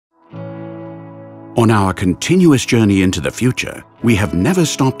On our continuous journey into the future, we have never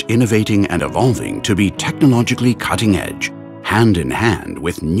stopped innovating and evolving to be technologically cutting edge, hand in hand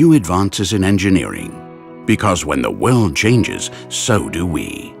with new advances in engineering. Because when the world changes, so do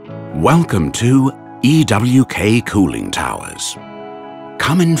we. Welcome to EWK Cooling Towers.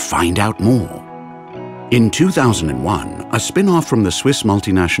 Come and find out more. In 2001, a spin-off from the Swiss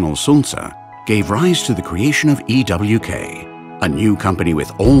multinational Sulzer gave rise to the creation of EWK, a new company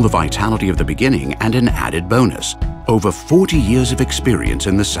with all the vitality of the beginning and an added bonus, over 40 years of experience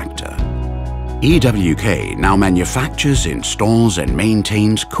in the sector. EWK now manufactures, installs and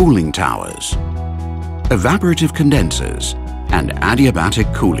maintains cooling towers, evaporative condensers and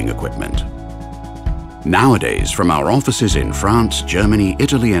adiabatic cooling equipment. Nowadays, from our offices in France, Germany,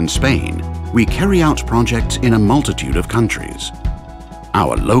 Italy and Spain, we carry out projects in a multitude of countries.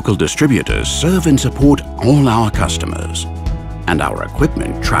 Our local distributors serve and support all our customers, and our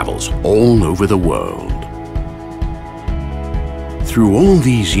equipment travels all over the world. Through all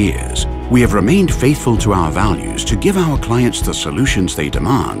these years, we have remained faithful to our values to give our clients the solutions they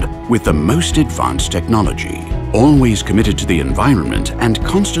demand with the most advanced technology, always committed to the environment and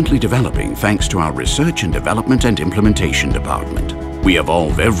constantly developing thanks to our research and development and implementation department. We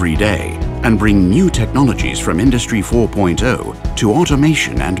evolve every day and bring new technologies from Industry 4.0 to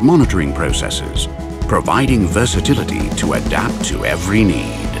automation and monitoring processes, providing versatility to adapt to every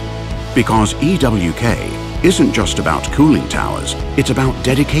need. Because EWK isn't just about cooling towers, it's about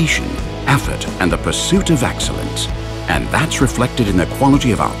dedication, effort and the pursuit of excellence. And that's reflected in the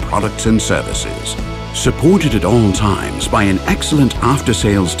quality of our products and services. Supported at all times by an excellent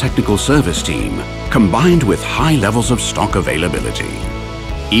after-sales technical service team, combined with high levels of stock availability.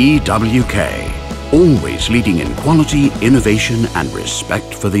 EWK, always leading in quality, innovation and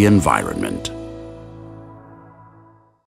respect for the environment.